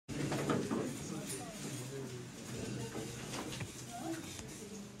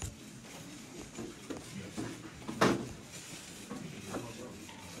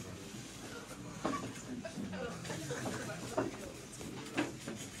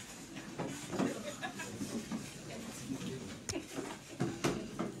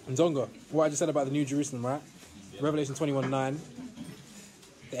Zonga, what I just said about the New Jerusalem, right? Revelation 21:9.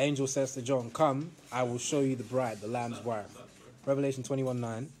 The angel says to John, "Come, I will show you the bride, the Lamb's wife." Revelation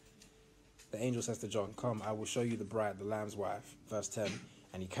 21:9. The angel says to John, "Come, I will show you the bride, the Lamb's wife." Verse 10.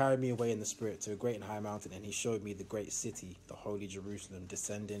 And he carried me away in the spirit to a great and high mountain, and he showed me the great city, the holy Jerusalem,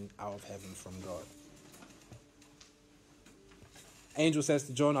 descending out of heaven from God. Angel says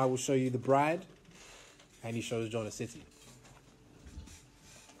to John, "I will show you the bride," and he shows John a city.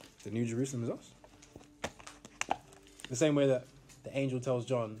 The New Jerusalem is us. The same way that the angel tells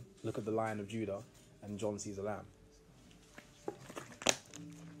John, "Look at the Lion of Judah," and John sees a lamb.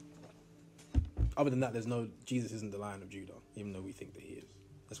 Other than that, Jesus isn't the Lion of Judah, even though we think that he is.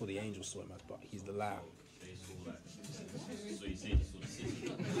 That's what the angel saw him as, but he's the lamb.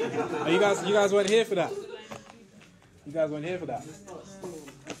 Oh, you guys weren't here for that. You guys weren't here for that.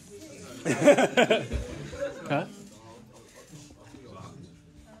 Huh?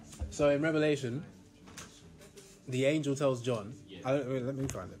 So in Revelation, the angel tells John. Let me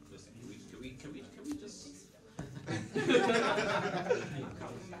find it. Can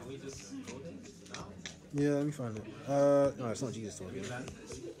we just Yeah, let me find it. No, it's not Jesus talking.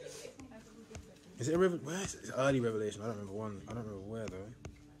 Is it where is it? It's early Revelation. I don't remember one. I don't remember where though.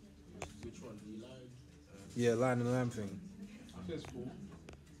 Which one? The lion? Yeah, lion and the lamb thing.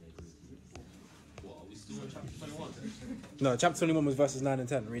 What, are we still on chapter 21? No, chapter 21 was verses 9 and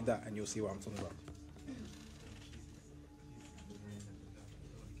 10. Read that and you'll see what I'm talking about.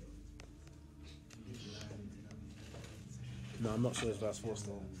 No, I'm not sure it's verse 4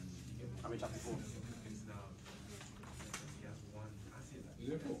 still. I'm in chapter 4.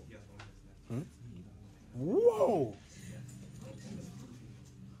 Whoa!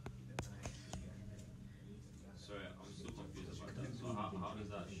 Sorry, I'm still confused about that. So how does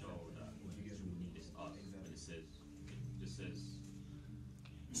that show that it's us when it says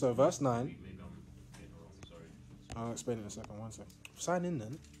So verse 9. maybe I'm getting it wrong, sorry. I'll explain it in a second. One second. Sign in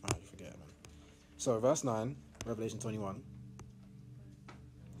then. Oh, you forget it, man. So verse 9, Revelation 21.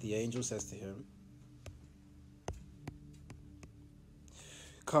 The angel says to him,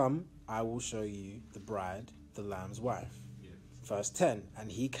 "Come, I will show you the bride, the Lamb's wife." Yeah. Verse 10,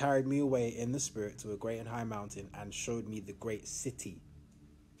 and he carried me away in the spirit to a great and high mountain and showed me the great city,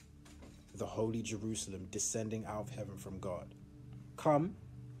 the holy Jerusalem, descending out of heaven from God. Come,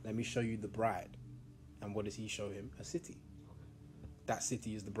 let me show you the bride. And what does he show him? A city. That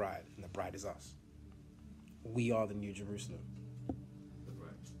city is the bride, and the bride is us. We are the New Jerusalem. The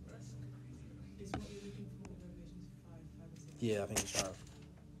bride. Is what you're looking for Revelation 5 and 6? Yeah, I think it's 5.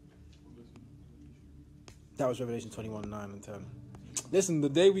 That was Revelation 21, 9 and 10. Listen,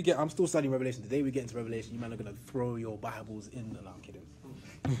 I'm still studying Revelation. The day we get into Revelation, you men are going to throw your Bibles in. No, I'm kidding.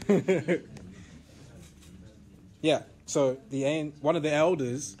 Yeah, so one of the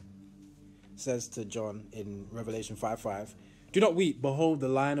elders says to John in Revelation 5:5, "Do not weep. Behold, the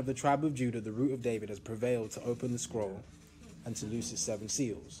Lion of the tribe of Judah, the root of David, has prevailed to open the scroll and to loose its 7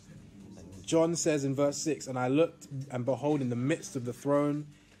 seals." And John says in verse 6, "And I looked, and behold, in the midst of the throne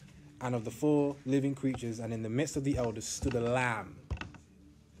and of the 4 living creatures, and in the midst of the elders stood a lamb."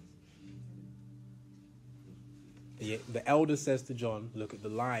 The elder says to John, "Look at the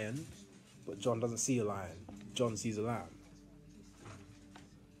lion," but John doesn't see a lion. John sees a lamb.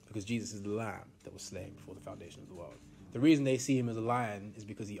 Because Jesus is the lamb that was slain before the foundation of the world. The reason they see him as a lion is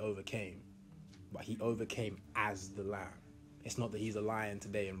because he overcame. But he overcame as the lamb. It's not that he's a lion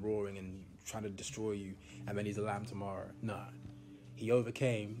today and roaring and trying to destroy you, and then he's a lamb tomorrow. No. He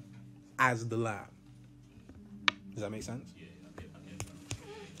overcame as the lamb. Does that make sense? Yeah, okay.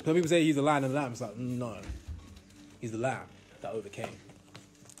 Some people say he's the lion and the lamb. It's like, no. He's the lamb that overcame.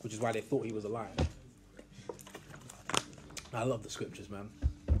 Which is why they thought he was a lion. I love the scriptures, man.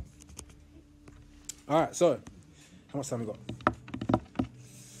 Alright, so, how much time we got?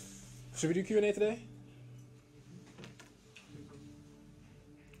 Should we do Q&A today?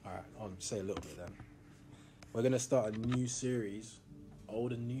 Alright, I'll say a little bit then. We're going to start a new series,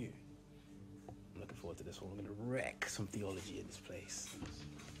 Old and New. I'm looking forward to this one. We're going to wreck some theology in this place.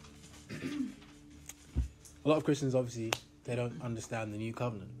 A lot of Christians, obviously, they don't understand the new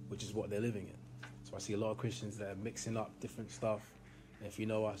covenant, which is what they're living in. So I see a lot of Christians that are mixing up different stuff. And if you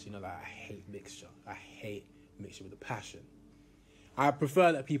know us, you know that I hate mixture. I hate mixture with a passion. I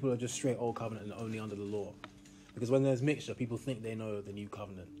prefer that people are just straight old covenant and only under the law. Because when there's mixture, people think they know the new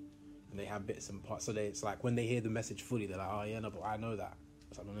covenant. And they have bits and parts. So it's like when they hear the message fully, they're like, oh yeah, no, but I know that.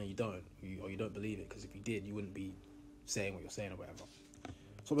 It's like, no, you don't. Or you don't believe it. Because if you did, you wouldn't be saying what you're saying or whatever.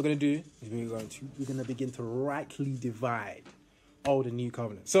 So what we're going to do is we're going to begin to rightly divide old and new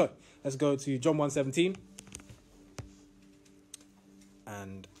covenant. So let's go to John 1:17.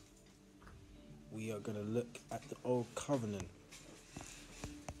 And going to look at the Old Covenant.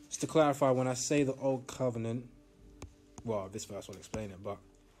 Just to clarify, when I say the Old Covenant, well, this verse will explain it, but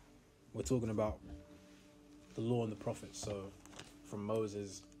we're talking about the law and the prophets, so from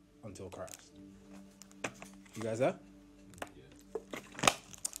Moses until Christ. You guys there?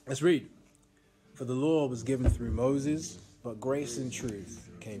 Let's read. For the law was given through Moses, but grace and truth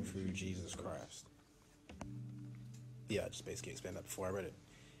came through Jesus Christ. Yeah, I just basically explained that before I read it.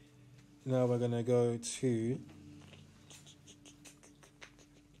 Now we're going to go to...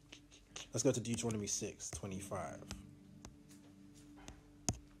 Let's go to Deuteronomy 6:25. I'm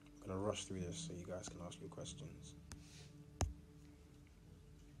going to rush through this so you guys can ask your questions.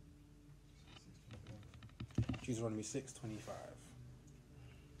 Deuteronomy 6:25.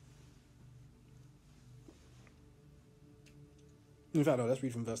 In fact, no, let's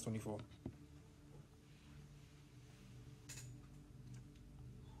read from verse 24.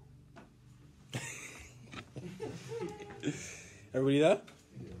 Everybody there?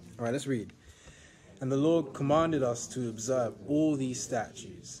 All right, let's read. And the Lord commanded us to observe all these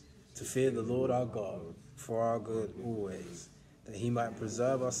statutes, to fear the Lord our God for our good always, that he might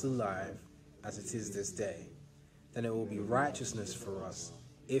preserve us alive as it is this day. Then it will be righteousness for us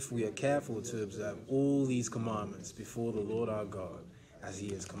if we are careful to observe all these commandments before the Lord our God, as he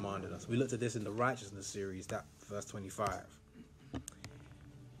has commanded us. We looked at this in the righteousness series, that verse 25.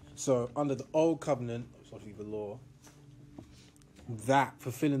 So under the Old Covenant, obviously the law, that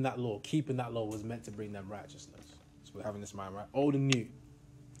fulfilling that law, keeping that law was meant to bring them righteousness. So we're having this in mind, right? Old and new.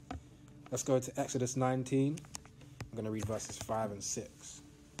 Let's go to Exodus 19. I'm going to read verses 5 and 6.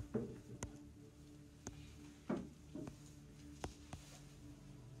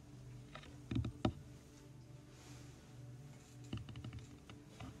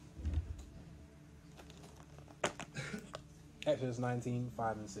 Exodus 19,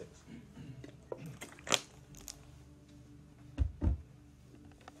 5 and 6.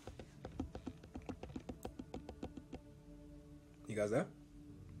 You guys there?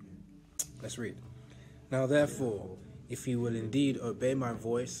 Let's read. Now therefore, if you will indeed obey my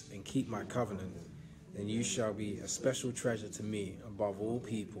voice and keep my covenant, then you shall be a special treasure to me above all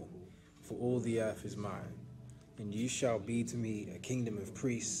people, for all the earth is mine. And you shall be to me a kingdom of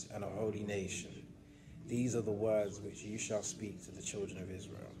priests and a holy nation. These are the words which you shall speak to the children of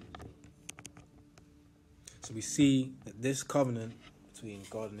Israel. So we see that this covenant between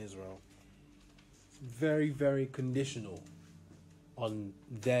God and Israel, very, very conditional on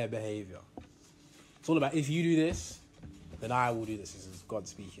their behavior. It's all about, if you do this, then I will do this. This is God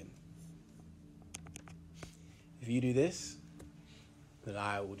speaking. If you do this, then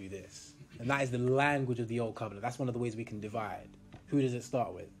I will do this. And that is the language of the Old Covenant. That's one of the ways we can divide. Who does it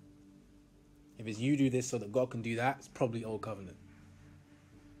start with? If it's you do this so that God can do that, it's probably Old Covenant.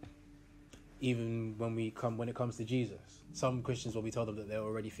 Even when it comes to Jesus, some Christians, when we tell them that they're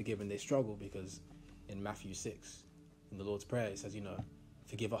already forgiven, they struggle because in Matthew 6, in the Lord's Prayer, it says,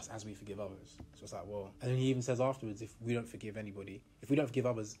 forgive us as we forgive others. So it's like, well, and then he even says afterwards, if we don't forgive anybody, if we don't forgive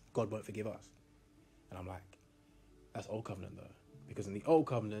others, God won't forgive us. And I'm like, that's Old Covenant though. Because in the Old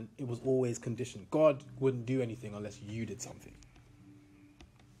Covenant, it was always conditioned. God wouldn't do anything unless you did something.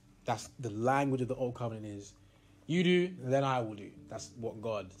 That's the language of the Old Covenant is, you do, and then I will do. That's what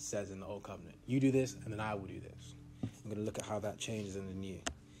God says in the Old Covenant. You do this, and then I will do this. I'm going to look at how that changes in the New.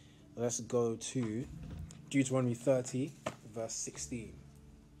 Let's go to Deuteronomy 30, verse 16.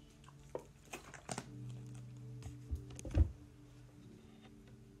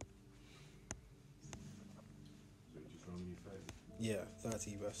 Yeah,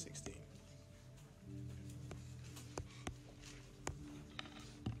 30, verse 16.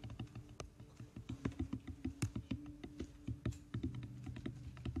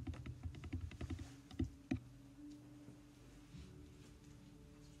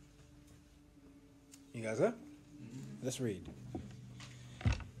 You guys there? Let's read.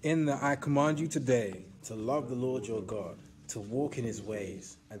 In that I command you today to love the Lord your God, to walk in his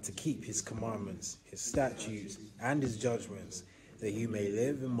ways, and to keep his commandments, his statutes, and his judgments, that you may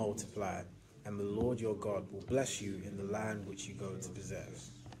live and multiply, and the Lord your God will bless you in the land which you go to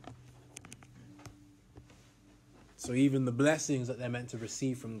possess. So even the blessings that they're meant to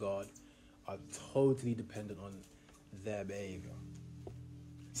receive from God are totally dependent on their behavior.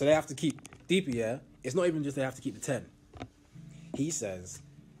 So they have to keep, deeper, yeah? It's not even just they have to keep the 10. He says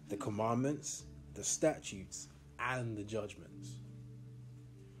the commandments, the statutes, and the judgments.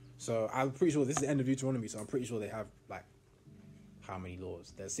 So I'm pretty sure this is the end of Deuteronomy, so I'm pretty sure they have, like, how many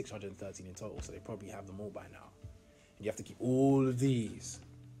laws? There's 613 in total, so they probably have them all by now. And you have to keep all of these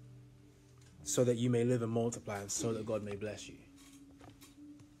so that you may live and multiply and so that God may bless you.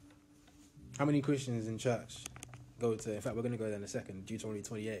 How many Christians in church go to, in fact, we're going to go there in a second, Deuteronomy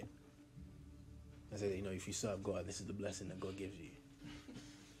 28. And say that, you know, if you serve God, this is the blessing that God gives you.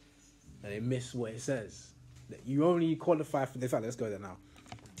 And they miss what it says. That you only qualify for, in fact, let's go there now.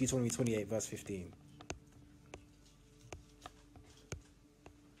 Deuteronomy 28, verse 15.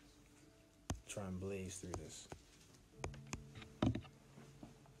 Try and blaze through this.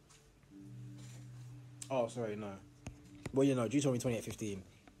 Oh, sorry, no. Well, you know, Deuteronomy 28, 15.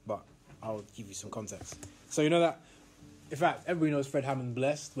 But I'll give you some context. So you know that, in fact, everybody knows Fred Hammond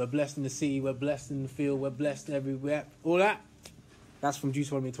blessed. We're blessed in the city, we're blessed in the field, we're blessed everywhere. All that, that's from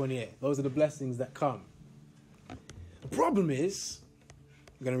Deuteronomy 28. Those are the blessings that come. The problem is,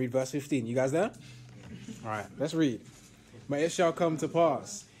 I'm going to read verse 15. You guys there? All right, let's read. But it shall come to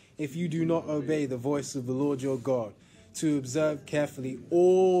pass, if you do not obey the voice of the Lord your God, to observe carefully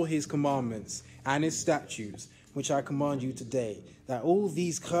all his commandments and his statutes, which I command you today, that all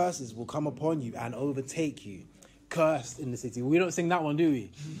these curses will come upon you and overtake you. Cursed in the city. We don't sing that one, do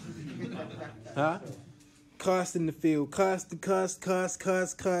we? Huh? Cursed in the field. Cursed. You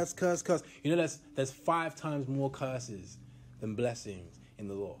know, there's 5 times more curses than blessings in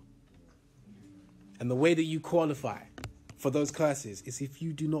the law. And the way that you qualify for those curses is if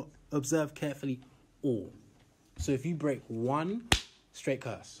you do not observe carefully all. So if you break one, straight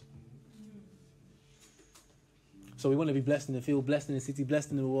curse. So we want to be blessed in the field, blessed in the city,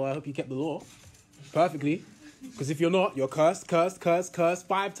 blessed in the law. I hope you kept the law perfectly. Because if you're not, you're cursed.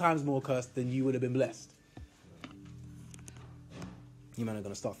 5 times more cursed than you would have been blessed. You men are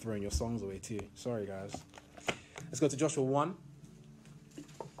going to start throwing your songs away too. Sorry, guys. Let's go to Joshua 1.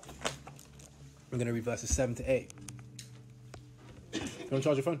 I'm going to read verses 7 to 8. You want to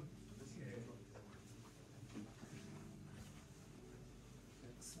charge your phone?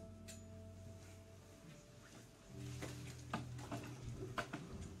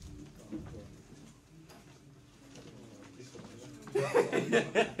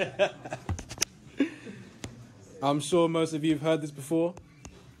 I'm sure most of you have heard this before.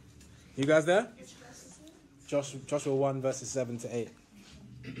 You guys there? Joshua 1 verses 7 to 8.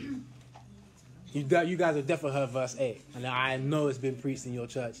 You guys have definitely heard verse 8. And I know it's been preached in your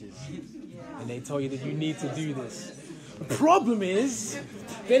churches. And they tell you that you need to do this. The problem is,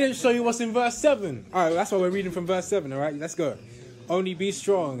 they didn't show you what's in verse 7. Alright, that's why we're reading from verse 7, alright? Let's go. Only be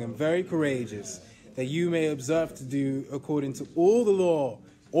strong and very courageous, that you may observe to do according to all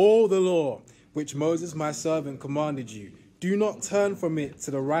the law, which Moses my servant commanded you. Do not turn from it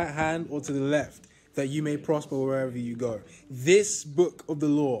to the right hand or to the left, that you may prosper wherever you go. This book of the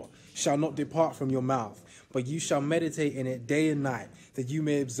law shall not depart from your mouth, but you shall meditate in it day and night, that you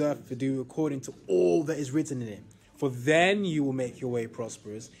may observe to do according to all that is written in it. For then you will make your way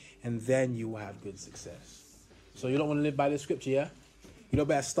prosperous, and then you will have good success. So you don't want to live by the scripture, yeah? You don't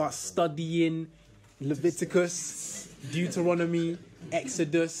better start studying Leviticus, Deuteronomy,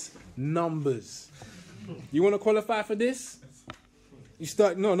 Exodus, Numbers. You want to qualify for this?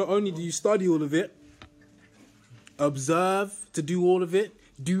 Not only do you study all of it, observe to do all of it.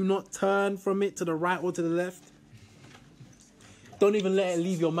 Do not turn from it to the right or to the left. Don't even let it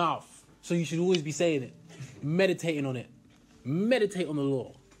leave your mouth. So you should always be saying it. Meditating on it. Meditate on the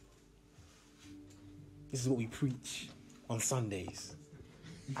law. This is what we preach on Sundays.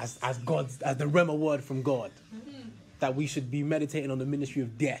 As the Rhema word from God. That we should be meditating on the ministry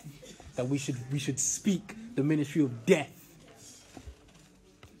of death. That we should speak the ministry of death.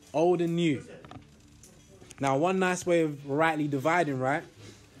 Old and new. Now, one nice way of rightly dividing, right,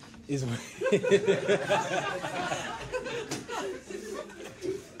 is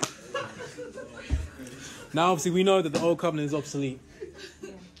now, obviously, we know that the old covenant is obsolete,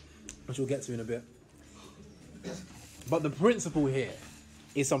 which we'll get to in a bit. But the principle here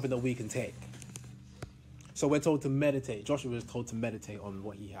is something that we can take. So we're told to meditate. Joshua was told to meditate on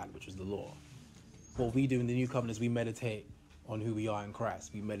what he had, which was the law. What we do in the new covenant is we meditate on who we are in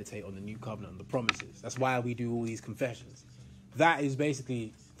Christ. We meditate on the new covenant, on the promises. That's why we do all these confessions. That is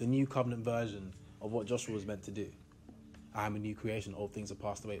basically the new covenant version of what Joshua was meant to do. I am a new creation. All things are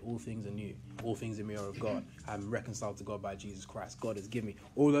passed away. All things are new. All things in me are of God. I am reconciled to God by Jesus Christ. God has given me.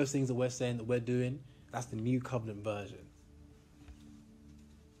 All those things that we're saying that we're doing, that's the new covenant version.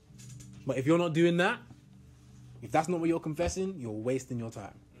 But if you're not doing that, if that's not what you're confessing, you're wasting your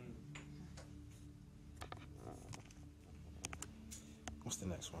time. What's the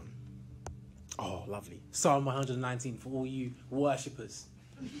next one? Oh, lovely. Psalm 119 for all you worshippers.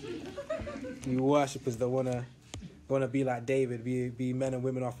 You worshippers that wanna be like David, be men and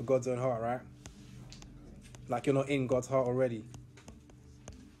women after God's own heart, right? Like you're not in God's heart already.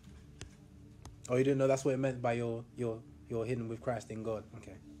 Oh, you didn't know that's what it meant by you're hidden with Christ in God.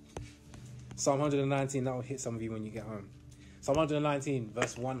 Okay. Psalm 119, that will hit some of you when you get home. Psalm 119,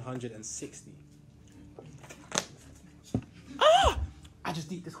 verse 160. Ah! I just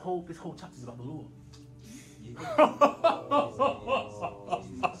think this whole chapter is about the law.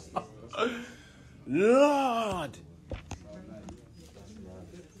 Lord!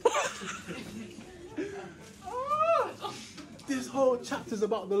 This whole chapter is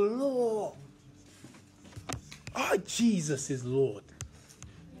about the law. Ah, Jesus is Lord.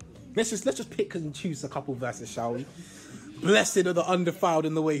 Let's just pick and choose a couple verses, shall we? Blessed are the undefiled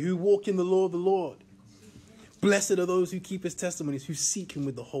in the way, who walk in the law of the Lord. Blessed are those who keep his testimonies, who seek him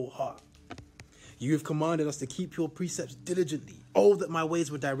with the whole heart. You have commanded us to keep your precepts diligently. Oh, that my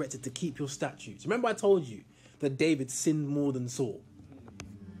ways were directed to keep your statutes. Remember I told you that David sinned more than Saul.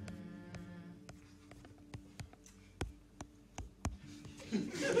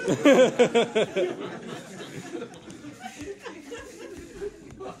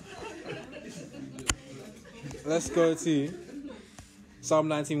 Let's go to Psalm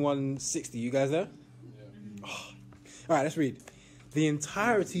 19, 160. You guys there? Yeah. Oh. All right, let's read. The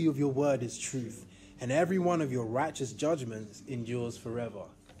entirety of your word is truth, and every one of your righteous judgments endures forever.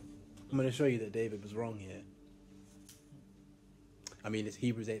 I'm going to show you that David was wrong here. I mean, it's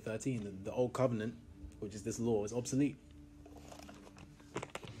Hebrews 8:13. The old covenant, which is this law, is obsolete.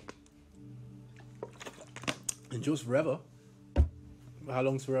 Endures forever. How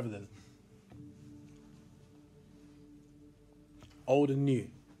long's forever then? Old and new.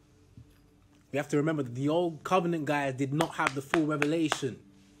 We have to remember that the old covenant guys did not have the full revelation.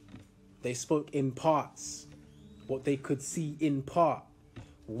 They spoke in parts. What they could see in part.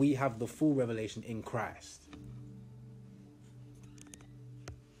 We have the full revelation in Christ.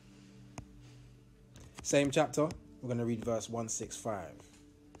 Same chapter. We're going to read verse 165.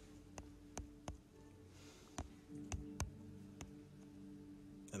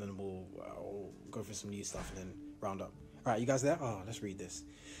 And then we'll go through some new stuff and then round up. All right, you guys there? Oh, let's read this.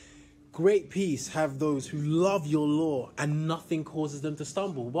 Great peace have those who love your law, and nothing causes them to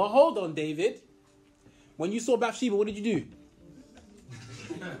stumble. Well, hold on, David. When you saw Bathsheba, what did you do?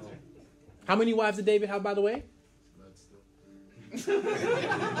 How many wives did David have, by the way?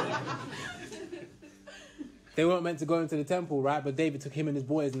 They weren't meant to go into the temple, right? But David took him and his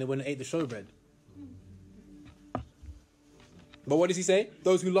boys and they went and ate the showbread. But what does he say?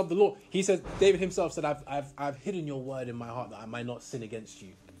 Those who love the law. He says, David himself said, I've hidden your word in my heart that I might not sin against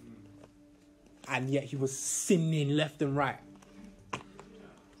you. And yet he was sinning left and right.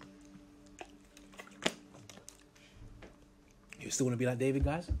 You still want to be like David,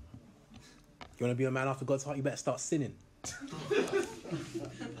 guys? You want to be a man after God's heart? You better start sinning.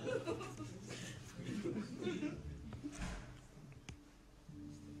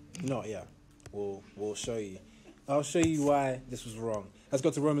 Not yet. We'll show you. I'll show you why this was wrong. Let's go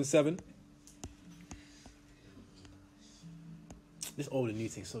to Romans 7. This old and new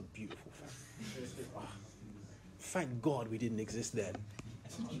thing is so beautiful, fam. Oh, thank God we didn't exist then.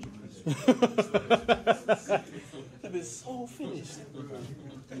 I've been so finished.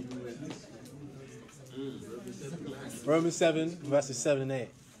 Romans 7, verses 7 and 8.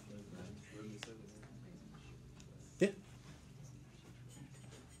 Yeah.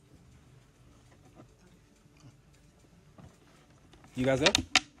 You guys there?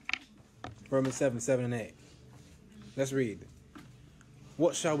 Romans 7, 7 and 8. Let's read.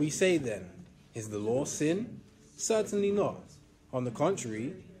 What shall we say then? Is the law sin? Certainly not. On the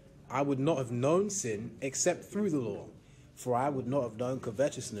contrary, I would not have known sin except through the law. For I would not have known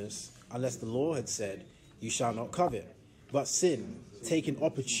covetousness unless the law had said, you shall not covet. But sin, taking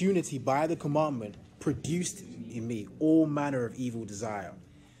opportunity by the commandment, produced in me all manner of evil desire.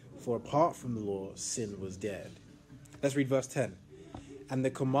 For apart from the law, sin was dead. Let's read verse 10. And the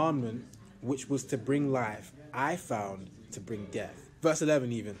commandment which was to bring life, I found to bring death. Verse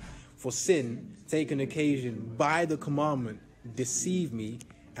 11 even. For sin, taken occasion by the commandment, deceived me,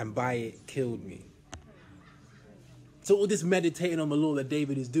 and by it killed me. So all this meditating on the law that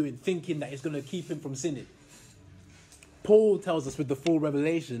David is doing, thinking that it's going to keep him from sinning. Paul tells us with the full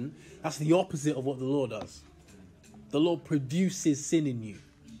revelation, that's the opposite of what the law does. The law produces sin in you.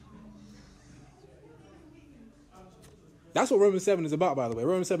 That's what Romans 7 is about, by the way.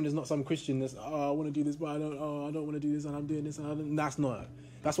 Romans 7 is not some Christian that's, I want to do this, but I don't want to do this, and I'm doing this, and I don't. That's not.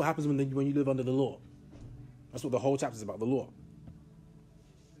 That's what happens when you live under the law. That's what the whole chapter is about, the law.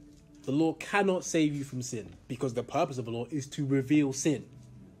 The law cannot save you from sin, because the purpose of the law is to reveal sin.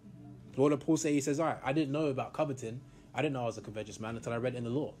 What did Paul say? He says, all right, I didn't know about coveting. I didn't know I was a covetous man until I read it in the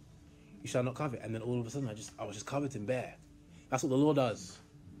law. You shall not covet. And then all of a sudden, I was just coveting bare. That's what the law does.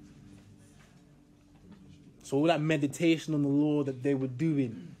 So all that meditation on the law that they were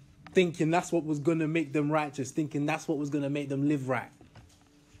doing thinking that's what was going to make them righteous, thinking that's what was going to make them live right.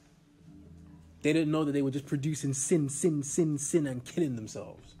 They didn't know that they were just producing sin, and killing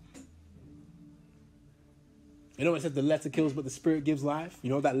themselves. You know what it says, the letter kills but the spirit gives life? You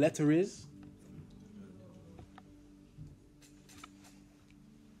know what that letter is?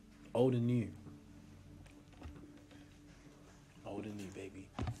 Old and new. Old and new, baby.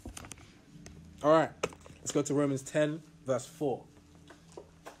 All right, let's go to Romans 10, verse 4.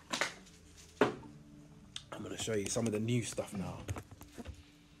 I'm going to show you some of the new stuff now.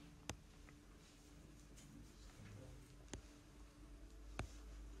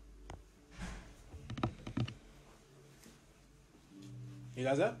 You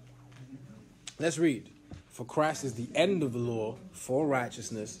guys there? Let's read. For Christ is the end of the law for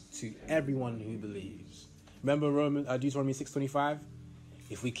righteousness to everyone who believes. Remember Deuteronomy 6:25?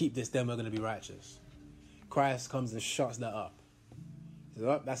 If we keep this, then we're going to be righteous. Christ comes and shuts that up. He says,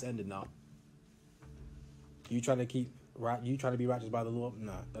 oh, that's ended now. You trying to be righteous by the law?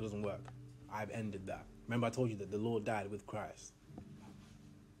 No, that doesn't work. I've ended that. Remember I told you that the law died with Christ.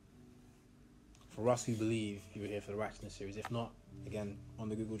 For us who believe, you were here for the righteousness series. If not, again, on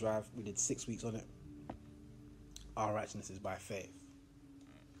the Google Drive, we did 6 weeks on it. Our righteousness is by faith,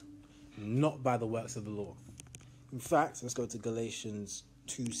 not by the works of the law. In fact, let's go to Galatians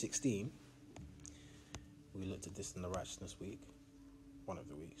 2:16. We looked at this in the righteousness week, one of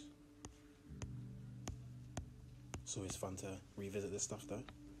the weeks. It's always fun to revisit this stuff, though.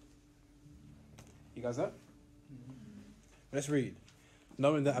 You guys up? Let's read.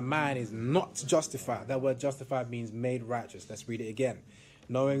 Knowing that a man is not justified. That word justified means made righteous. Let's read it again.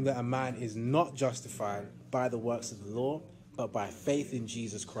 Knowing that a man is not justified by the works of the law, but by faith in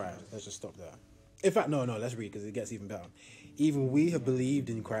Jesus Christ. Let's just stop there. In fact, no, let's read because it gets even better. Even we have believed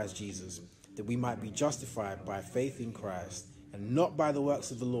in Christ Jesus, that we might be justified by faith in Christ, and not by the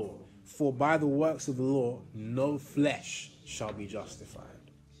works of the law. For by the works of the law, no flesh shall be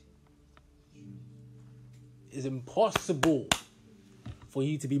justified. It's impossible for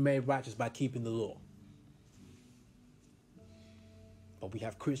you to be made righteous by keeping the law. But we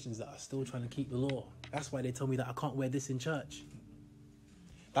have Christians that are still trying to keep the law. That's why they tell me that I can't wear this in church.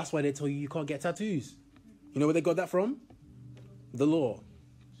 That's why they tell you can't get tattoos. You know where they got that from? The law.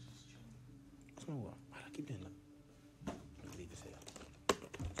 Why do I keep doing that? Let me leave this here.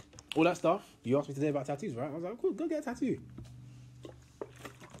 All that stuff. You asked me today about tattoos, right? I was like, cool, go get a tattoo.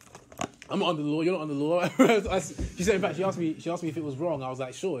 I'm not under the law. You're not under the law. She said, in fact, she asked me if it was wrong. I was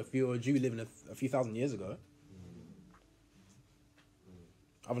like, sure, if you're a Jew living a few thousand years ago.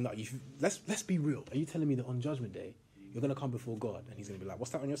 I'm like, let's be real. Are you telling me that on Judgment Day, you're going to come before God and he's going to be like,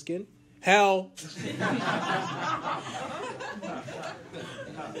 what's that on your skin? Hell.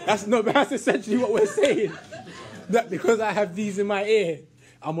 That's essentially what we're saying. That because I have these in my ear,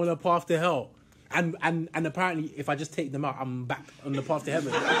 I'm on a path to hell. And apparently, if I just take them out, I'm back on the path to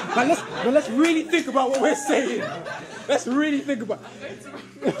heaven. Let's really think about what we're saying. Let's really think about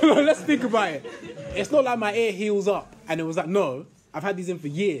it. Let's think about it. It's not like my ear heals up and it was like, no, I've had these in for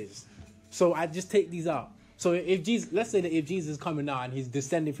years. So I just take these out. So if Jesus, let's say that if Jesus is coming now and he's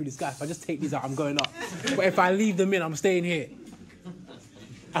descending through the sky, if I just take these out, I'm going up. But if I leave them in, I'm staying here.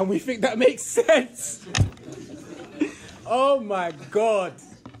 And we think that makes sense. Oh my God.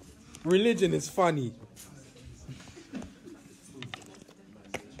 Religion is funny.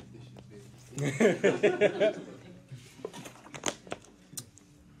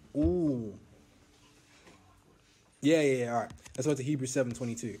 Ooh. Yeah, all right. Let's go to Hebrews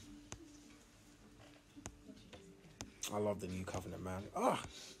 7:22. I love the new covenant, man.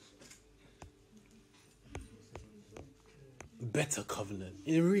 Better covenant.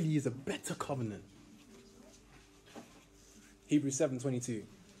 It really is a better covenant. Hebrews 7:22.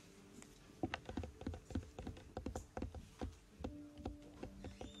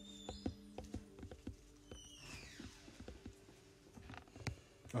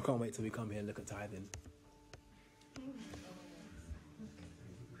 I can't wait till we come here and look at tithing.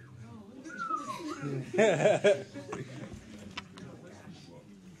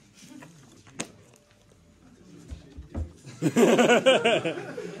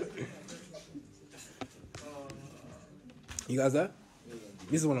 You guys there?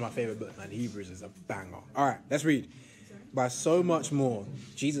 This is one of my favorite books, man. Hebrews is a banger. All right, let's read. By so much more,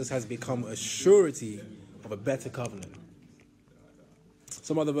 Jesus has become a surety of a better covenant.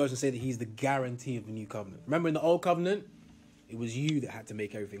 Some other versions say that he's the guarantee of the new covenant. Remember in the old covenant, it was you that had to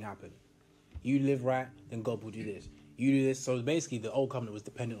make everything happen. You live right, then God will do this. You do this. So basically, the old covenant was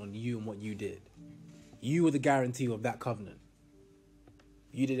dependent on you and what you did. You were the guarantee of that covenant.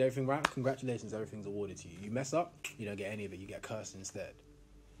 You did everything right, congratulations, everything's awarded to you. You mess up, you don't get any of it, you get cursed instead.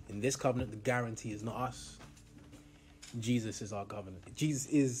 In this covenant, the guarantee is not us. Jesus is our covenant. Jesus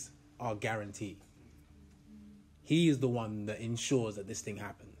is our guarantee. He is the one that ensures that this thing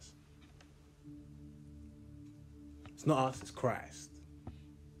happens. It's not us, it's Christ.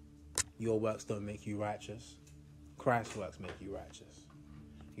 Your works don't make you righteous. Christ's works make you righteous.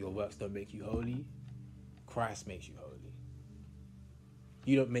 Your works don't make you holy. Christ makes you holy.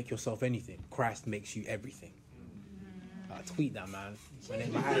 You don't make yourself anything. Christ makes you everything. Tweet that, man.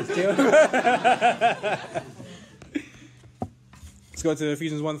 My eyes chill. Let's go to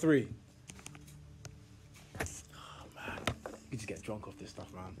Ephesians 1:3. Oh, man. You just get drunk off this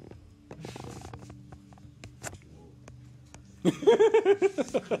stuff, man.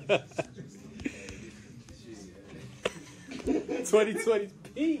 2020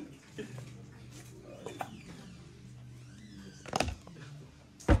 peak.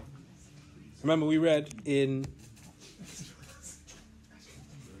 Remember, we read in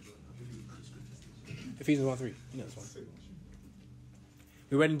Ephesians 1:3. You know this one.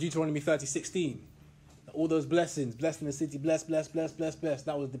 We read in Deuteronomy 30:16. All those blessings, blessed in the city, blessed,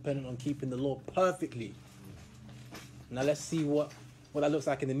 that was dependent on keeping the law perfectly. Now let's see what that looks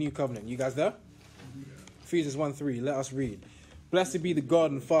like in the new covenant. You guys there? Ephesians 1:3. Let us read. Blessed be the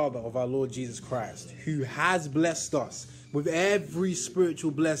God and Father of our Lord Jesus Christ, who has blessed us with every spiritual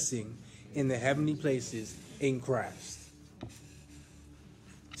blessing in the heavenly places in Christ.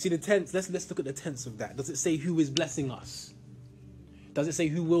 See the tense. Let's look at the tense of that. Does it say who is blessing us? Does it say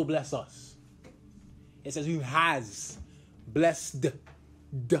who will bless us? It says who has blessed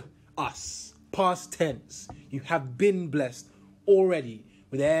us. Past tense. You have been blessed already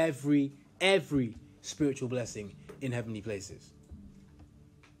with every spiritual blessing in heavenly places.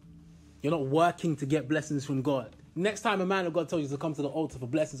 You're not working to get blessings from God. Next time a man of God tells you to come to the altar for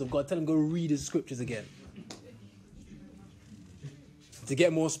blessings of God, tell him go read his scriptures again. To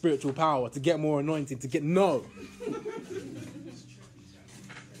get more spiritual power, to get more anointing, no.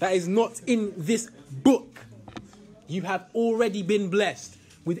 That is not in this book. You have already been blessed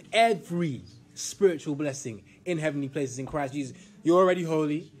with every spiritual blessing in heavenly places in Christ Jesus. You're already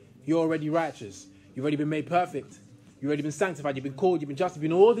holy. You're already righteous. You've already been made perfect. You've already been sanctified. You've been called. You've been justified.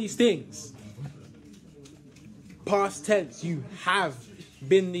 You've been all these things. Past tense, you have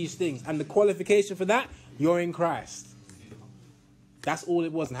been these things. And the qualification for that, you're in Christ. That's all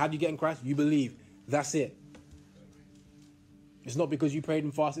it was. And how do you get in Christ? You believe. That's it. It's not because you prayed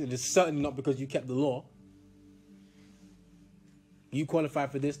and fasted. It is certainly not because you kept the law. You qualify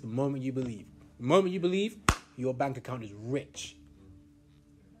for this the moment you believe. The moment you believe, your bank account is rich.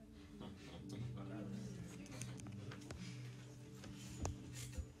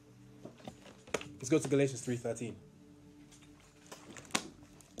 Let's go to Galatians 3:13.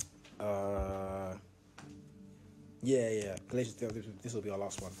 Galatians 3:13. This will be our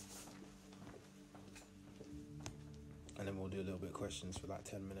last one. And then we'll do a little bit of questions for like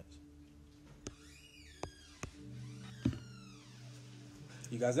 10 minutes.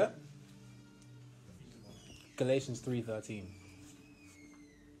 You guys there? Galatians 3:13.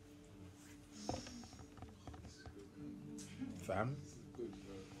 Fam?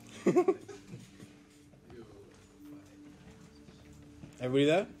 Everybody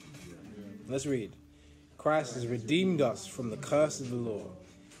there? Let's read. Christ has redeemed us from the curse of the law,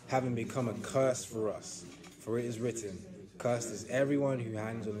 having become a curse for us. For it is written, cursed is everyone who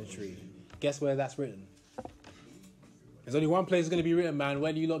hangs on a tree. Guess where that's written? There's only one place it's going to be written, man.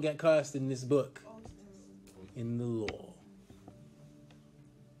 Where do you not get cursed in this book? In the law.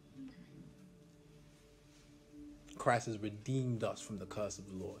 Christ has redeemed us from the curse of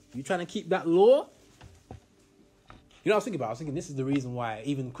the law. You trying to keep that law? You know what I was thinking about? I was thinking this is the reason why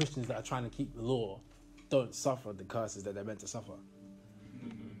even Christians that are trying to keep the law don't suffer the curses that they're meant to suffer.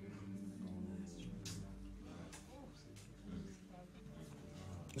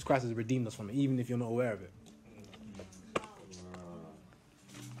 Because Christ has redeemed us from it, even if you're not aware of it.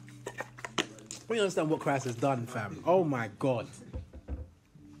 We understand what Christ has done, fam. Oh my God.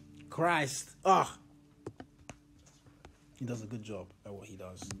 Christ. He does a good job at what he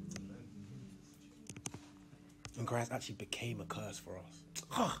does. And Christ actually became a curse for us.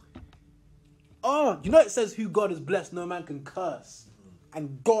 You know it says who God has blessed, no man can curse.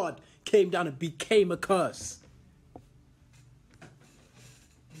 And God came down and became a curse.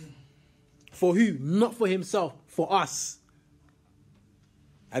 For who? Not for himself, for us.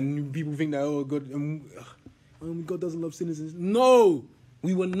 And people think that, God doesn't love sinners. No!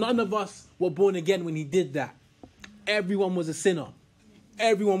 None of us were born again when he did that. Everyone was a sinner.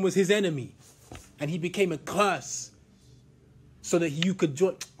 Everyone was his enemy. And he became a curse so that you could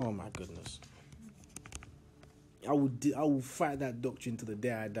join. Oh my goodness. I will fight that doctrine to the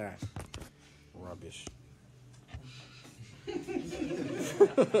day I die. Rubbish.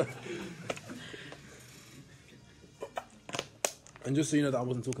 And just so you know that I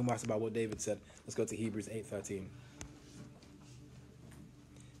wasn't talking much about what David said, let's go to Hebrews 8:13.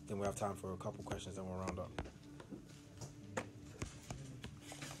 Then we have time for a couple questions, then we'll round up.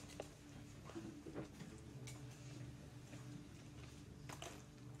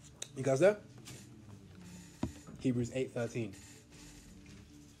 You guys there? Hebrews 8:13.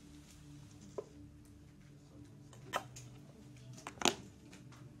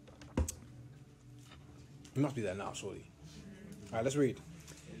 You must be there now, surely. All right, let's read.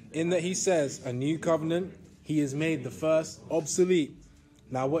 In that he says, a new covenant, he has made the first obsolete.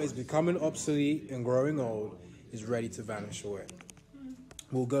 Now what is becoming obsolete and growing old is ready to vanish away.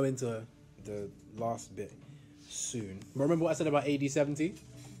 We'll go into the last bit soon. Remember what I said about AD 70?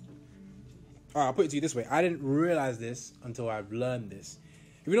 All right, I'll put it to you this way. I didn't realize this until I've learned this.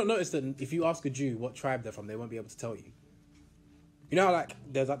 If you don't notice that if you ask a Jew what tribe they're from, they won't be able to tell you. You know how like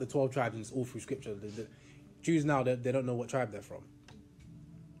there's like the 12 tribes and it's all through scripture. The Jews now, they don't know what tribe they're from.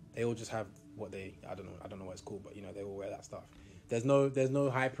 They all just have what I don't know what it's called, but you know, they all wear that stuff. There's no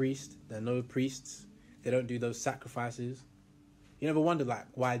high priest, there are no priests, they don't do those sacrifices. You never wondered like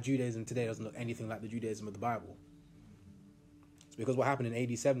why Judaism today doesn't look anything like the Judaism of the Bible. It's because what happened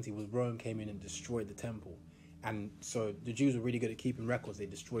in AD 70 was Rome came in and destroyed the temple. And so the Jews were really good at keeping records. They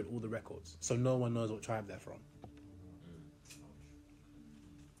destroyed all the records. So no one knows what tribe they're from.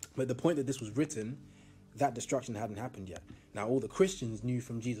 But the point that this was written, that destruction hadn't happened yet. Now all the Christians knew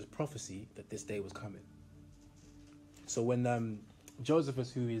from Jesus' prophecy that this day was coming. So when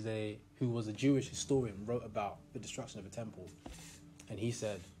Josephus, who was a Jewish historian, wrote about the destruction of the temple, and he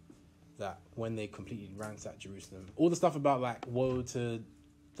said that when they completely ransacked Jerusalem, all the stuff about like woe to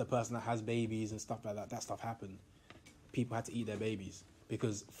the person that has babies and stuff like that, that stuff happened. People had to eat their babies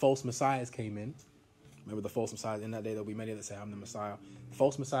because false messiahs came in. Remember the false messiahs in that day? There'll be many that say, I'm the Messiah.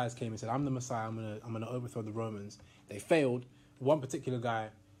 False messiahs came and said, I'm the Messiah. I'm gonna overthrow the Romans. They failed. One particular guy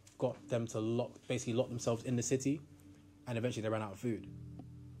got them to lock themselves in the city, and eventually they ran out of food,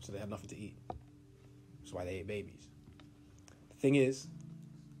 so they had nothing to eat. That's why they ate babies. The thing is,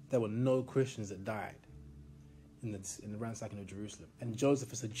 there were no Christians that died in the ransacking of Jerusalem. And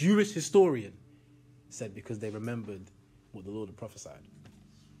Josephus, a Jewish historian, said because they remembered what the Lord had prophesied.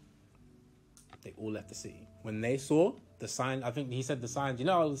 They all left the city. When they saw the sign, I think he said the signs, you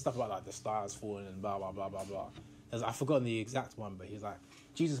know all the stuff about like the stars falling and blah, blah, blah, blah, blah. I've forgotten the exact one, but he's like,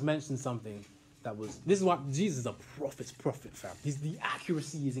 Jesus mentioned something that was, this is what, Jesus is a prophet, fam. The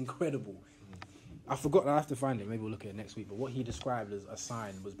accuracy is incredible. I forgot, I have to find it, maybe we'll look at it next week, but what he described as a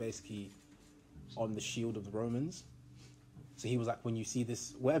sign was basically on the shield of the Romans. So he was like, when you see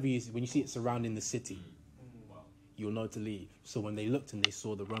this, when you see it surrounding the city, you'll know to leave. So when they looked and they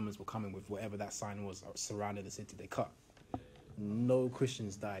saw the Romans were coming with whatever that sign was surrounding the city, they cut. No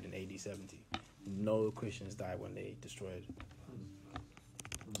Christians died in AD 70. No Christians died when they destroyed.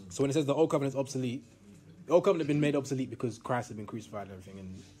 So when it says the old covenant is obsolete, the old covenant had been made obsolete because Christ had been crucified and everything,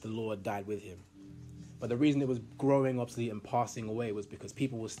 and the Lord died with him. But the reason it was growing obsolete and passing away was because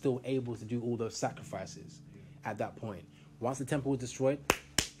people were still able to do all those sacrifices at that point. Once the temple was destroyed,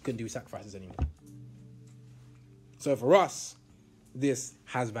 you couldn't do sacrifices anymore. So for us, this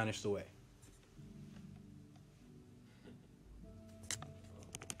has vanished away.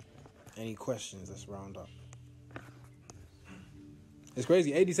 Any questions? Let's round up. It's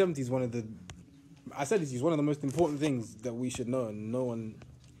crazy. AD 70 is one of the most important things that we should know, and no one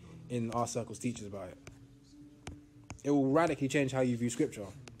in our circles teaches about it. It will radically change how you view scripture.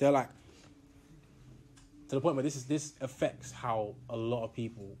 They're like, to the point where this affects how a lot of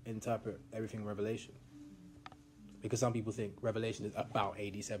people interpret everything in Revelation. Because some people think Revelation is about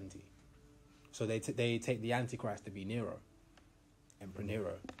AD 70. So they take the Antichrist to be Nero. Emperor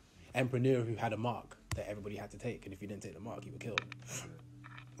Nero. Emperor Nero who had a mark that everybody had to take. And if you didn't take the mark, you were killed.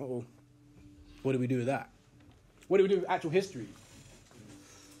 Uh-oh. What do we do with that? What do we do with actual history?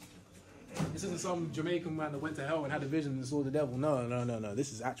 This isn't some Jamaican man that went to hell and had a vision and saw the devil. No.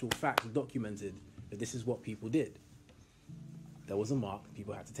 This is actual facts documented that this is what people did. There was a mark.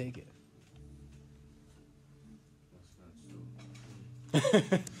 People had to take it. So you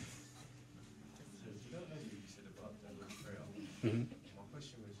know earlier you said about the Lord's Prayer. Mm-hmm. My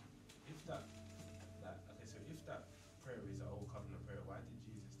question was, if that prayer is an old covenant prayer, why did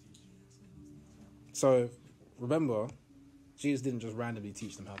Jesus teach it? So remember, Jesus didn't just randomly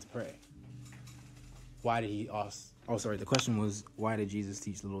teach them how to pray. Why did he ask? Oh, sorry. The question was, why did Jesus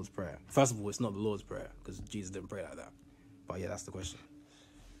teach the Lord's Prayer? First of all, it's not the Lord's Prayer because Jesus didn't pray like that. But yeah, that's the question.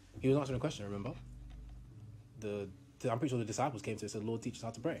 He was answering a question, remember? I'm pretty sure the disciples came to him and said, Lord, teach us how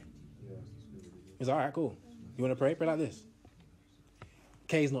to pray. Yeah. He's like, all right, cool. You want to pray? Pray like this.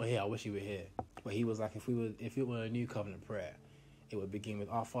 Kay's not here. I wish he were here. But he was like, if it were a new covenant prayer, it would begin with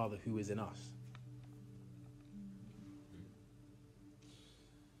our Father who is in us.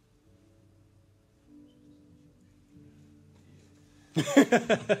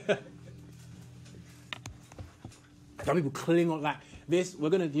 Some people cling on like this.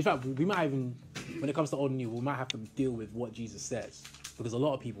 In fact, we might even, when it comes to Old and New, we might have to deal with what Jesus says. Because a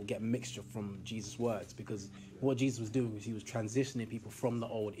lot of people get mixture from Jesus' words. Because what Jesus was doing was he was transitioning people from the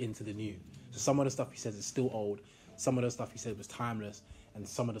old into the new. So some of the stuff he says is still old. Some of the stuff he said was timeless. And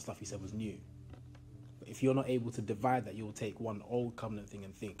some of the stuff he said was new. But if you're not able to divide that, you'll take one old covenant thing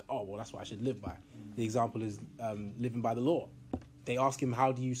and think, oh, well, that's what I should live by. The example is living by the law. They ask him,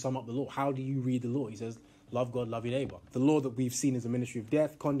 how do you sum up the law? How do you read the law? He says, love God, love your neighbor. The law that we've seen is a ministry of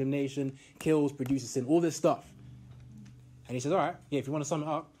death, condemnation, kills, produces sin, all this stuff. And he says, all right, yeah, if you want to sum it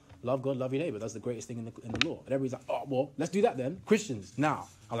up, love God, love your neighbor. That's the greatest thing in the law. And everybody's like, oh, well, let's do that then. Christians, now.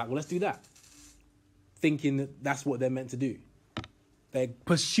 I'm like, well, let's do that. Thinking that that's what they're meant to do. They're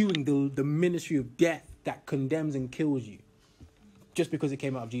pursuing the ministry of death that condemns and kills you. Just because it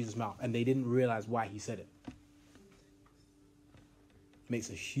came out of Jesus' mouth. And they didn't realize why he said it. Makes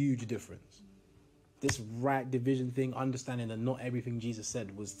a huge difference. This right division thing, understanding that not everything Jesus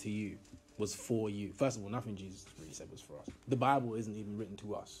said was to you, was for you. First of all, nothing Jesus really said was for us. The Bible isn't even written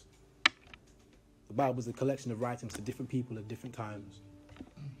to us. The Bible is a collection of writings to different people at different times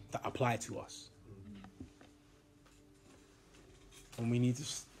that apply to us. And we need to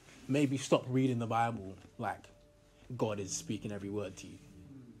maybe stop reading the Bible like God is speaking every word to you.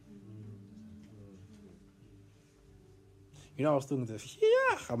 You know, I was talking to...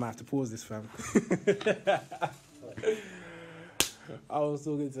 Yeah, I might have to pause this, fam. I was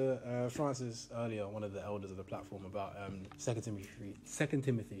talking to Francis earlier, one of the elders of the platform, about 2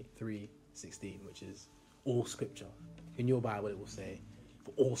 Timothy 3:16, which is all scripture. In your Bible, it will say,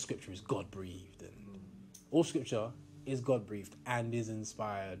 for all scripture is God-breathed. And all scripture is God-breathed and is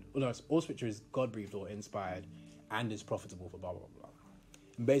inspired. Well, no, all scripture is God-breathed or inspired and is profitable for blah, blah, blah.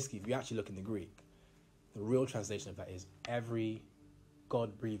 And basically, if you actually look in the Greek, the real translation of that is every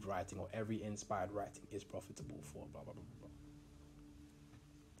God-breathed writing or every inspired writing is profitable for blah, blah, blah, blah.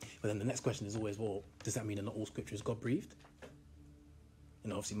 But then the next question is always, well, does that mean that not all scripture is God-breathed?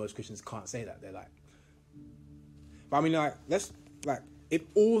 And obviously most Christians can't say that. They're like... But I mean, if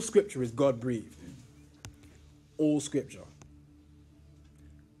all scripture is God-breathed, all scripture.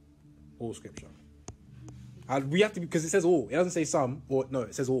 We have to, because it says all. It doesn't say some, or no,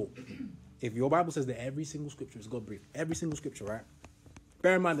 it says all. If your Bible says that every single scripture is God-breathed, every single scripture, right?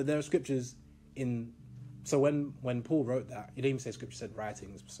 Bear in mind that there are scriptures in... So when Paul wrote that, he didn't even say scripture, said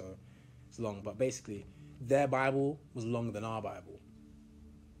writings, so it's long. But basically, their Bible was longer than our Bible.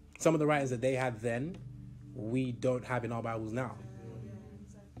 Some of the writings that they had then, we don't have in our Bibles now.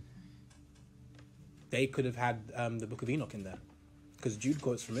 They could have had the Book of Enoch in there, because Jude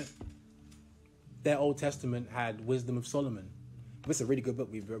quotes from it. Their Old Testament had Wisdom of Solomon. It's a really good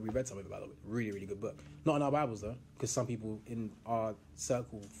book. We read some of it, by the way. Really, really good book. Not in our Bibles, though, because some people in our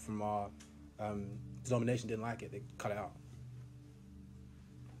circle from our denomination didn't like it. They cut it out.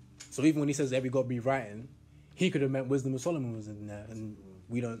 So even when he says every God-breathed writing, he could have meant Wisdom of Solomon was in there, and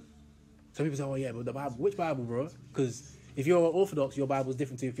we don't. Some people say, oh yeah, but the Bible, which Bible, bro? Because if you're Orthodox, your Bible's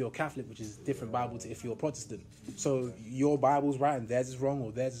different to if you're Catholic, which is different Bible to if you're Protestant. So your Bible's right and theirs is wrong,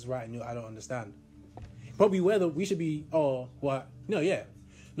 or theirs is right and I don't understand. Probably whether we should be,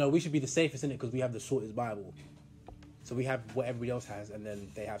 we should be the safest in it because we have the shortest Bible. So we have what everybody else has, and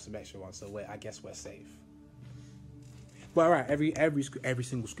then they have some extra ones. So I guess we're safe. But all right, every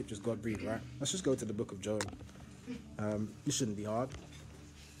single scripture is God breathed, right? Let's just go to the book of Job. This shouldn't be hard.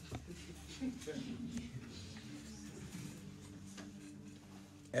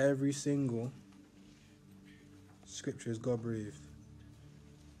 Every single scripture is God breathed.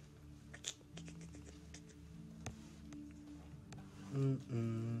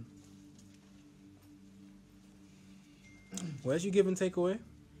 Where's your give and take away?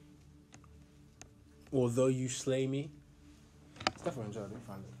 Although you slay me. It's definitely in Job. Let me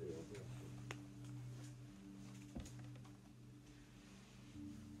find it.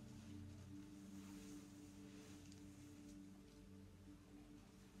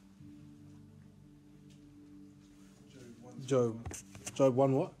 Job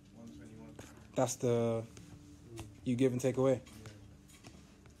 1 what? 121. That's the you give and take away.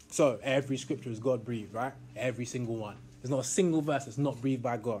 So every scripture is God breathed, right? Every single one. There's not a single verse that's not breathed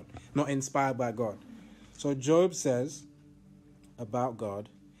by God, not inspired by God. So Job says about God,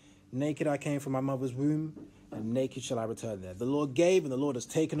 Naked I came from my mother's womb, and naked shall I return there. The Lord gave, and the Lord has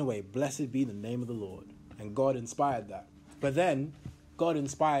taken away. Blessed be the name of the Lord. And God inspired that. But then, God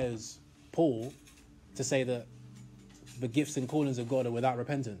inspires Paul to say that the gifts and callings of God are without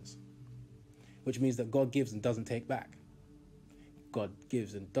repentance, which means that God gives and doesn't take back. God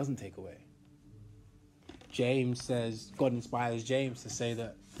gives and doesn't take away. James says, God inspires James to say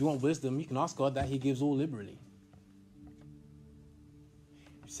that if you want wisdom, you can ask God that he gives all liberally.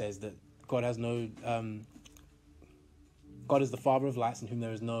 He says that God has no, God is the Father of lights in whom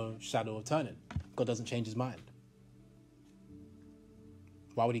there is no shadow of turning. God doesn't change his mind.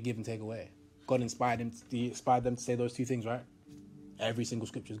 Why would he give and take away? God inspired them to say those two things, right? Every single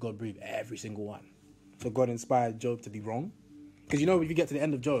scripture is God breathed, every single one. So God inspired Job to be wrong. Because you know, if you get to the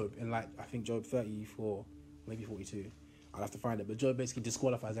end of Job, in like, I think Job 34, maybe 42, I'll have to find it, but Job basically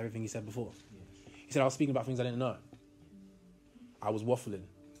disqualifies everything he said before. He said, I was speaking about things I didn't know. I was waffling.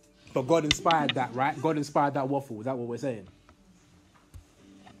 But God inspired that, right? God inspired that waffle. Is that what we're saying?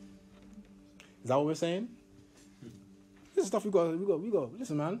 Is that what we're saying? This is stuff we got.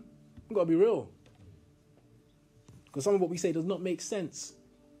 Listen, man, we got to be real. Because some of what we say does not make sense.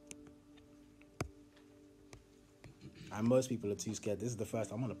 And most people are too scared. This is the first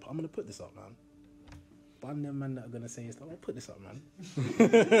time I'm gonna put this up, man. But I'm them man that are gonna say stuff. I'll put this up, man.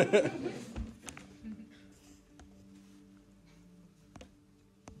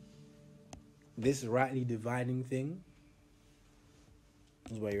 This rightly dividing thing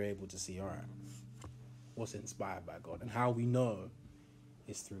is where you're able to see, all right, what's inspired by God, and how we know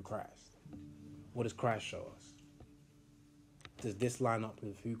is through Christ. What does Christ show us? Does this line up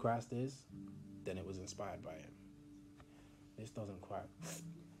with who Christ is? Then it was inspired by him. This doesn't quite.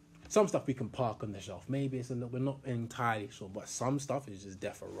 Some stuff we can park on the shelf. Maybe it's a little, we're not entirely sure, but some stuff is just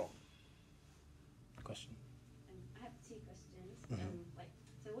deaf or wrong. Question? I have two questions. Mm-hmm.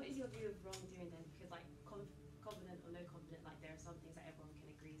 So what is your view of wrongdoing then? Because like covenant or no covenant, like there are some things that everyone can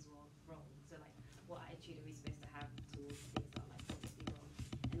agree is wrong. So like, what attitude are we supposed to have towards things that are like obviously wrong?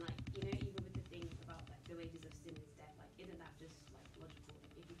 And like, you know, even with the thing about like the wages of sin is death, like isn't that just like logical?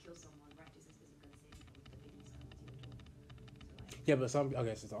 If you kill someone, righteousness isn't going to save you from the living someone to your door. So like, Yeah, but so to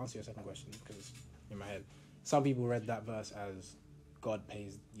answer your second question, because in my head, some people read that verse as God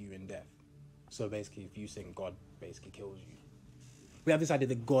pays you in death. So basically, if you sin, God basically kills you. We have this idea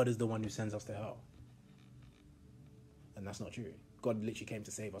that God is the one who sends us to hell. And that's not true. God literally came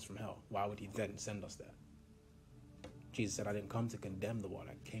to save us from hell. Why would he then send us there? Jesus said, I didn't come to condemn the world,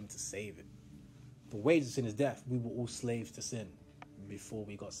 I came to save it. The wages of sin is death. We were all slaves to sin before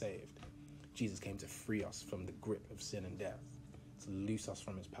we got saved. Jesus came to free us from the grip of sin and death, to loose us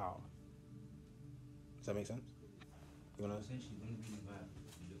from his power. Does that make sense? You wanna? Essentially, when we read the Bible,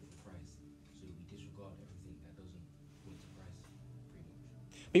 we look for Christ, so we disregard everything that doesn't point to Christ, pretty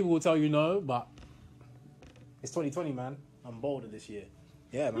much. People will tell you no, but it's 2020, man. I'm bolder this year.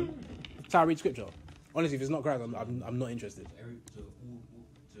 Yeah, man. Try to read scripture. Honestly, if it's not Christ, I'm not interested.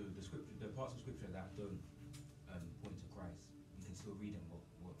 So the scripture, the parts of scripture that don't point to Christ, you can still read them.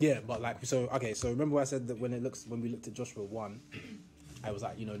 Yeah, but like, so remember what I said that when we looked at Joshua 1, I was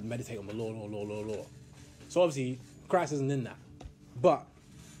like, meditate on the law. So obviously, Christ isn't in that. But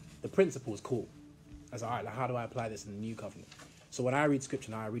the principle is cool. I was like, all right, how do I apply this in the new covenant? So when I read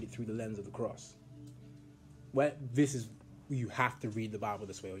scripture now, I read it through the lens of the cross. You have to read the Bible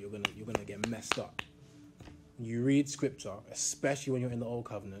this way or you're gonna get messed up. You read scripture, especially when you're in the old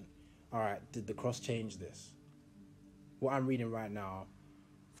covenant. All right, did the cross change this? What I'm reading right now,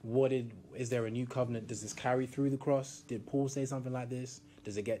 is there a new covenant? Does this carry through the cross? Did Paul say something like this?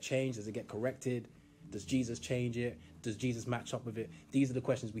 Does it get changed? Does it get corrected? Does Jesus change it? Does Jesus match up with it? These are the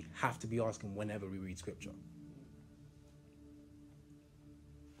questions we have to be asking whenever we read scripture.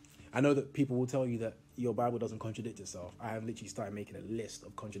 I know that people will tell you that your Bible doesn't contradict itself. I have literally started making a list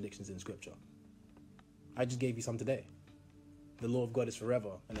of contradictions in scripture. I just gave you some today. The law of God is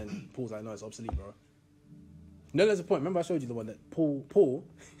forever. And then Paul's like, no, it's obsolete, bro. No, there's a point. Remember I showed you the one that Paul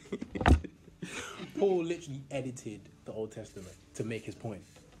literally edited the Old Testament to make his point.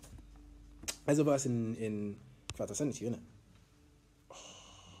 There's a verse in fact, I sent it to you,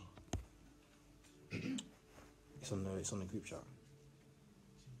 innit? It's on the group chat.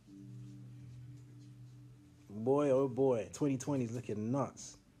 Boy, oh boy, 2020 is looking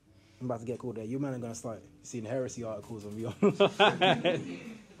nuts. I'm about to get called there. You man are going to start seeing heresy articles on me online.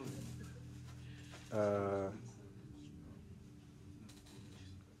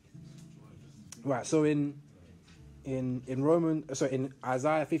 Right, so in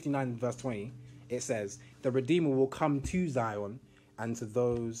Isaiah 59 verse 20, it says, the Redeemer will come to Zion and to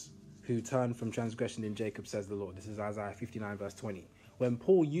those who turn from transgression in Jacob, says the Lord. This is Isaiah 59 verse 20. when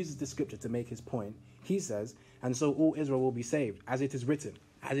Paul uses the scripture to make his point, he says, and so all Israel will be saved, as it is written,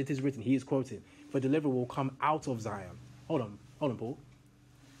 he is quoting, for deliverer will come out of Zion. Hold on, Paul.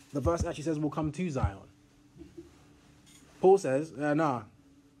 The verse actually says will come to Zion. Paul says, nah,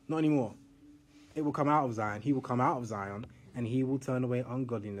 not anymore. It will come out of Zion. He will come out of Zion, and he will turn away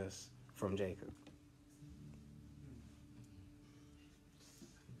ungodliness from Jacob.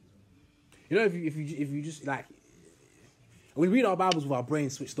 You know, if you just like, we read our Bibles with our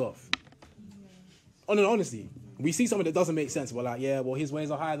brains switched off. Oh no, honestly, we see something that doesn't make sense. We're like, yeah, well, his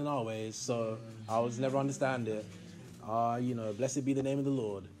ways are higher than our ways, so I'll just never understand it. Blessed be the name of the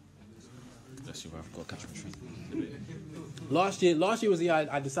Lord. That's your I've got to catch my train. Last year was the year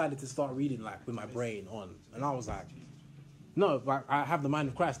I decided to start reading like with my brain on, and I was like, no, I have the mind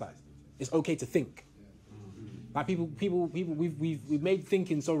of Christ. Like, it's okay to think. Like people, we've made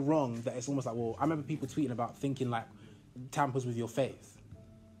thinking so wrong that it's almost like, well, I remember people tweeting about thinking like tampers with your faith.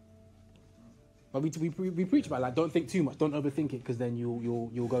 But we preach about like, don't think too much, don't overthink it, because then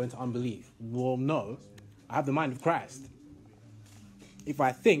you'll go into unbelief. Well, no, I have the mind of Christ. If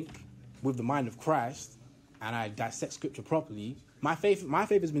I think with the mind of Christ and I dissect scripture properly, my faith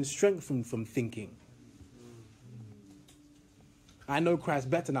has been strengthened from thinking. I know Christ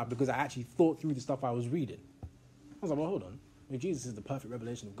better now because I actually thought through the stuff I was reading. I was like, well, hold on. If Jesus is the perfect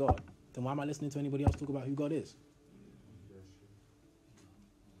revelation of God, then why am I listening to anybody else talk about who God is?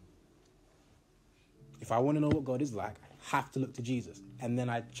 If I want to know what God is like, I have to look to Jesus. And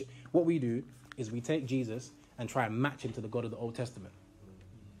then what we do is we take Jesus and try and match him to the God of the Old Testament.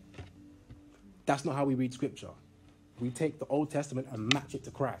 That's not how we read scripture. We take the Old Testament and match it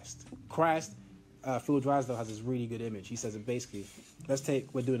to Christ. Phil Drysdale has this really good image. He says that basically,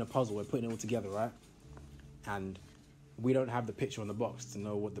 we're doing a puzzle, we're putting it all together, right? And we don't have the picture on the box to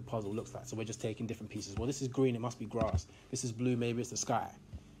know what the puzzle looks like. So we're just taking different pieces. Well, this is green, it must be grass. This is blue, maybe it's the sky.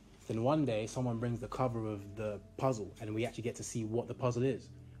 Then one day, someone brings the cover of the puzzle, and we actually get to see what the puzzle is.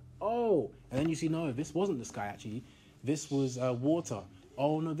 Oh, and then you see, no, this wasn't the sky, actually. This was water.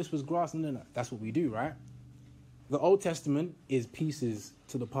 Oh, no, this was grass. No. That's what we do, right? The Old Testament is pieces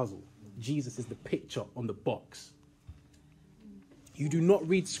to the puzzle. Jesus is the picture on the box. You do not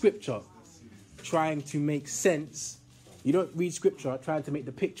read scripture trying to make sense. You don't read scripture trying to make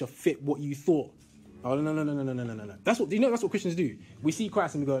the picture fit what you thought. Oh, no. That's what Christians do. We see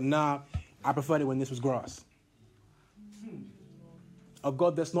Christ and we go, nah, I preferred it when this was grass. A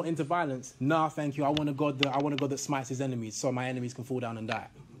God that's not into violence, nah, thank you. I want a God that smites his enemies so my enemies can fall down and die.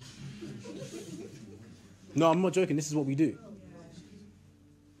 No, I'm not joking. This is what we do.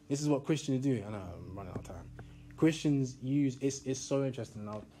 This is what Christians do. I know I'm running out of time. Christians use it's so interesting.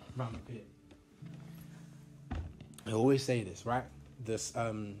 I'll round up here. I always say this, right?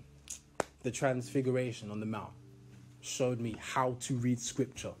 The transfiguration on the mount showed me how to read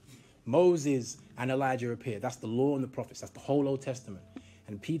scripture. Moses and Elijah appear. That's the law and the prophets. That's the whole Old Testament.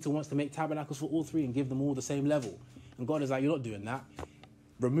 And Peter wants to make tabernacles for all three and give them all the same level. And God is like, you're not doing that.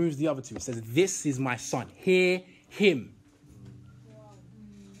 Removes the other two. It says, this is my son. Hear him.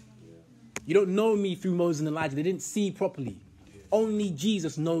 You don't know me through Moses and Elijah. They didn't see properly. Only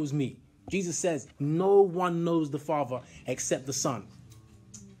Jesus knows me. Jesus says, no one knows the Father except the Son.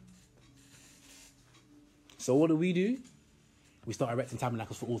 So what do? We start erecting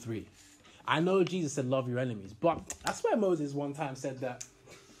tabernacles for all three. I know Jesus said, love your enemies. But I swear Moses one time said that.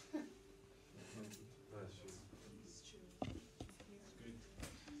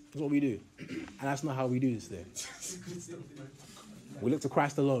 That's what we do. And that's not how we do this thing. We look to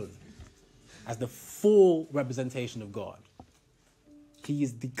Christ alone as the full representation of God. He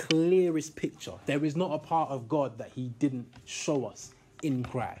is the clearest picture. There is not a part of God that he didn't show us in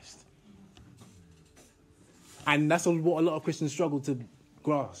Christ. And that's what a lot of Christians struggle to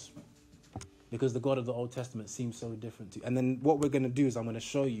grasp. Because the God of the Old Testament seems so different to. And then what we're going to do is I'm going to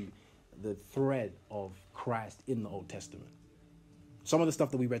show you the thread of Christ in the Old Testament. Some of the stuff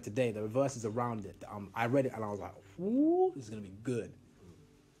that we read today, there were verses around it. I read it and I was like, ooh, this is going to be good.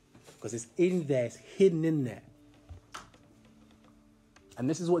 Because it's in there, it's hidden in there. And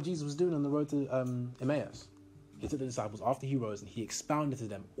this is what Jesus was doing on the road to Emmaus. He took the disciples after he rose and he expounded to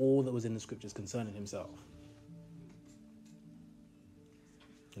them all that was in the scriptures concerning himself.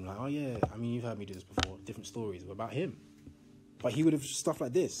 And like, oh yeah, I mean, you've heard me do this before. Different stories about him. But he would have stuff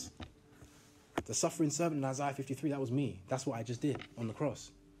like this. The suffering servant in Isaiah 53, that was me. That's what I just did on the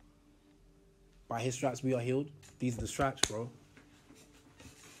cross. By his stripes we are healed. These are the stripes, bro.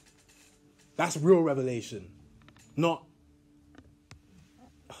 That's real revelation. Not,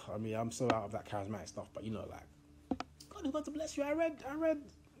 I mean, I'm so out of that charismatic stuff, but you know, like, God is about to bless you. I read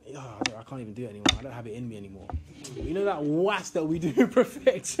I can't even do it anymore. I don't have it in me anymore. You know that was that we do in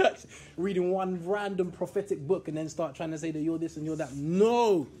prophetic church, reading one random prophetic book and then start trying to say that you're this and you're that.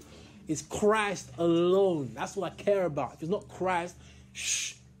 No, it's Christ alone. That's what I care about. If it's not Christ,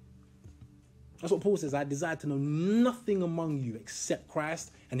 shh. That's what Paul says. I desire to know nothing among you except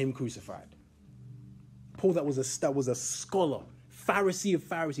Christ and Him crucified. Paul, that was a scholar, Pharisee of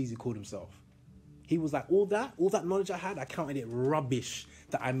Pharisees, he called himself. He was like, all that knowledge I had, I counted it rubbish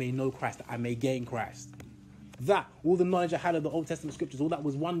that I may know Christ, that I may gain Christ. That, all the knowledge I had of the Old Testament scriptures, all that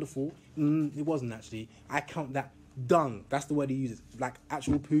was wonderful. It wasn't actually. I count that dung. That's the word he uses. Like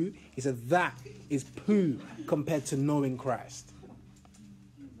actual poo. He said that is poo compared to knowing Christ.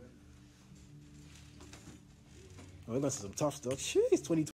 Well, that's some tough stuff. Jeez, 2020.